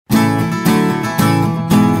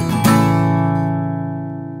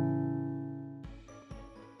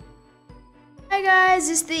Hi guys,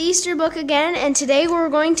 it's the Easter book again, and today we're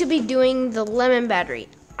going to be doing the lemon battery.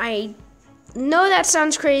 I know that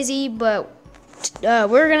sounds crazy, but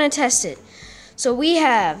we're gonna test it. So we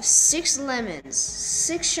have 6 lemons,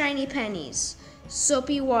 6 shiny pennies,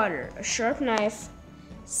 soapy water, a sharp knife,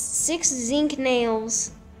 6 zinc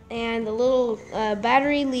nails, and the little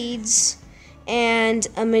battery leads, and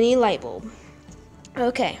a mini light bulb.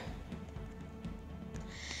 Okay.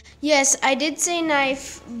 Yes, I did say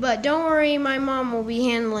knife, but don't worry, my mom will be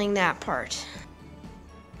handling that part.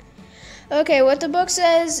 Okay, what the book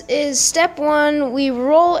says is step 1, we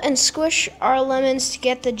roll and squish our lemons to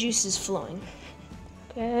get the juices flowing.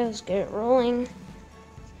 Okay, let's get it rolling.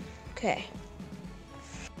 Okay.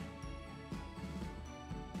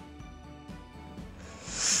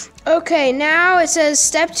 Okay, now it says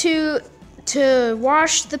step 2, to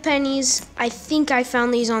wash the pennies. I think I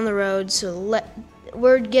found these on the road, so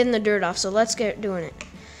we're getting the dirt off, so let's get doing it.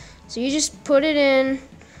 So you just put it in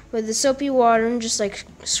with the soapy water and just like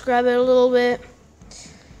scrub it a little bit,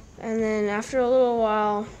 and then after a little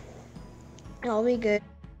while it'll be good.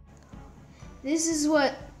 This is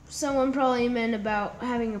what someone probably meant about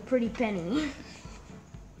having a pretty penny.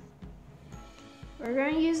 We're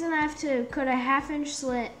going to use the knife to cut a 1/2 inch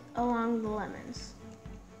slit along the lemons.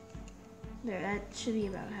 There, that should be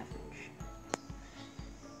about 1/2 inch.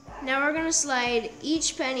 Now we're going to slide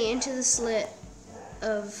each penny into the slit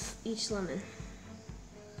of each lemon.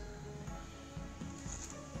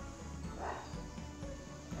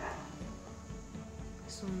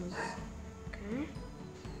 This one was okay.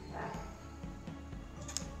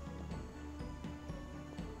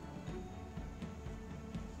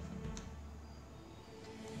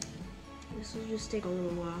 This will just take a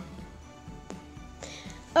little while.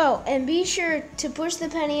 Oh, and be sure to push the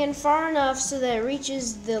penny in far enough so that it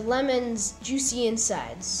reaches the lemon's juicy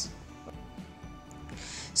insides.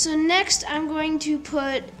 So next I'm going to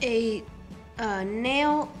put a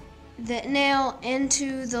nail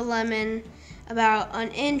into the lemon about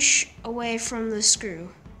 1 inch away from the screw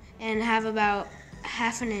and have about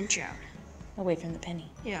 1/2 inch out. Away from the penny.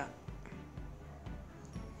 Yeah.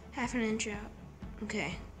 1/2 inch out.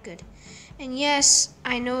 Okay, good. And yes,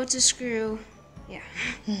 I know it's a screw. Yeah.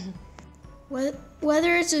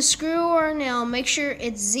 Whether it's a screw or a nail, make sure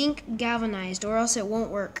it's zinc galvanized or else it won't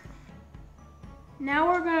work. Now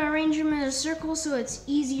we're going to arrange them in a circle so it's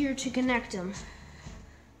easier to connect them.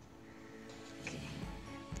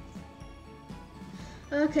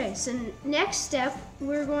 Okay, so next step,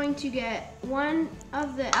 we're going to get one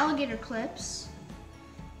of the alligator clips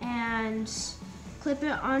and clip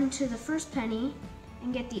it onto the first penny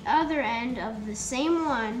and get the other end of the same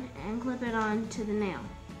one and clip it onto the nail.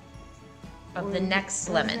 Of the next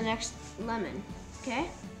lemon. The next lemon, okay?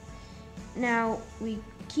 Now we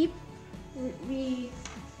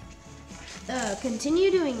continue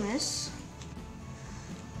doing this.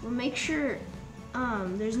 We'll make sure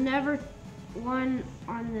there's never one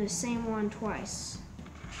on the same one twice.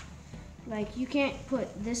 Like you can't put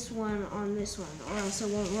this one on this one or else it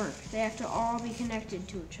won't work. They have to all be connected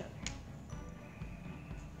to each other.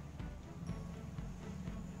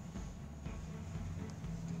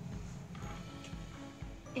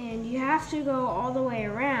 And you have to go all the way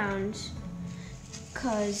around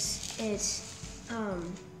because it's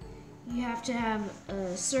you have to have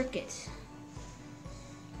a circuit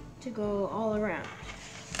to go all around.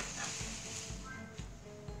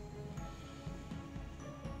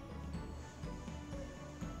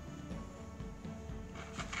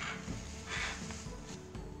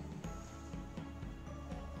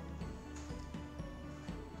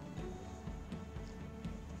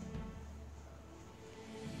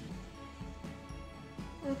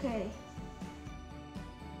 Okay.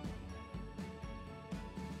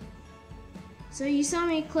 So you saw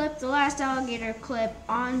me clip the last alligator clip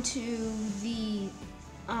onto the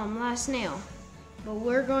last nail, but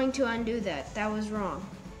we're going to undo that. That was wrong.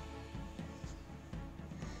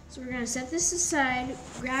 So we're going to set this aside,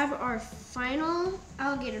 grab our final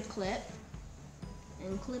alligator clip,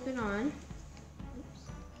 and clip it on. Oops.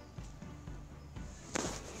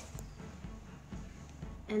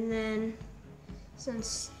 And then,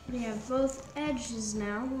 since we have both edges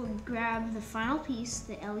now, we'll grab the final piece,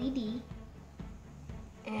 the LED,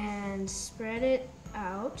 and spread it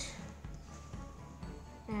out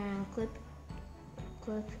and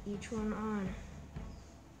clip each one on.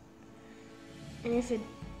 And if it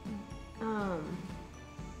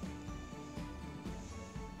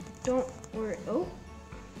don't worry, oh.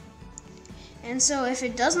 And so if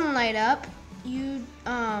it doesn't light up, you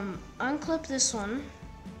unclip this one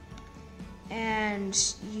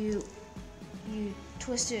and you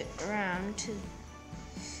twist it around to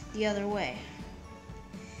the other way.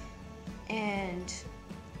 and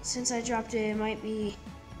since I dropped it, it might be,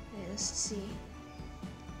 let's see.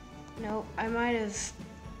 No, I might have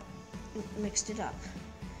mixed it up.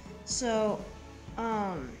 So,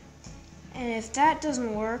 and if that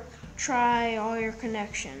doesn't work, try all your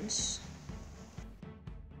connections.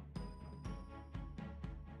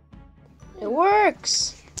 It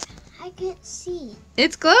works! I can't see.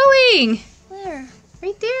 It's glowing! Where?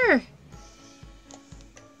 Right there.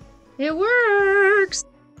 It works!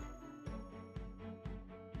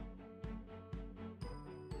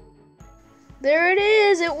 There it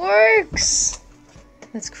is, it works!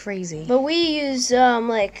 That's crazy. But we use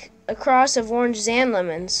like a cross of oranges and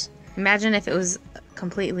lemons. Imagine if it was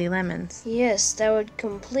completely lemons. Yes, that would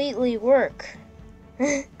completely work.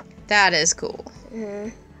 That is cool.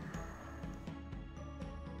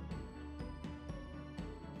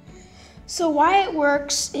 So why it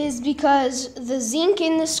works is because the zinc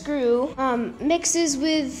in the screw mixes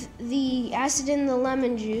with the acid in the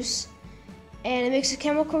lemon juice, and it makes a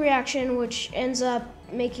chemical reaction which ends up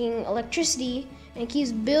making electricity and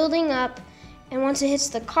keeps building up, and once it hits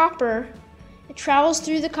the copper, it travels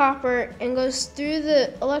through the copper and goes through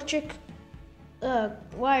the electric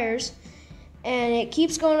wires, and it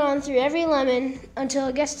keeps going on through every lemon until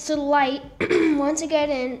it gets to the light. Once it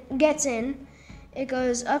gets in, it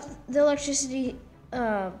goes up the electricity,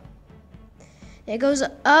 it goes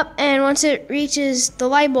up, and once it reaches the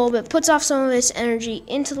light bulb, it puts off some of its energy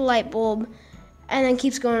into the light bulb and then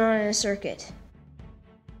keeps going on in a circuit.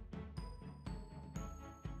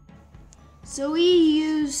 So we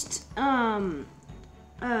used half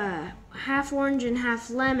orange and half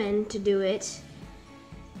lemon to do it,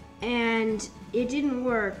 and it didn't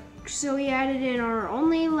work. So we added in our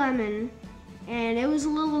only lemon, and it was a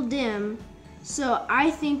little dim. So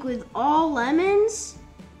I think with all lemons,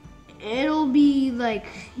 it'll be like,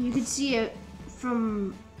 you could see it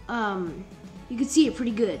from, you could see it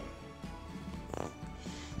pretty good.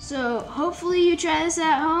 So hopefully you try this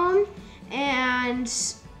at home and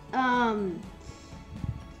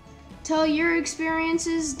tell your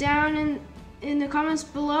experiences down in the comments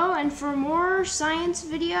below. And for more science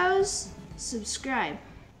videos, subscribe.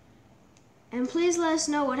 And please let us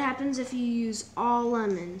know what happens if you use all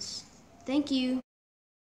lemons. Thank you.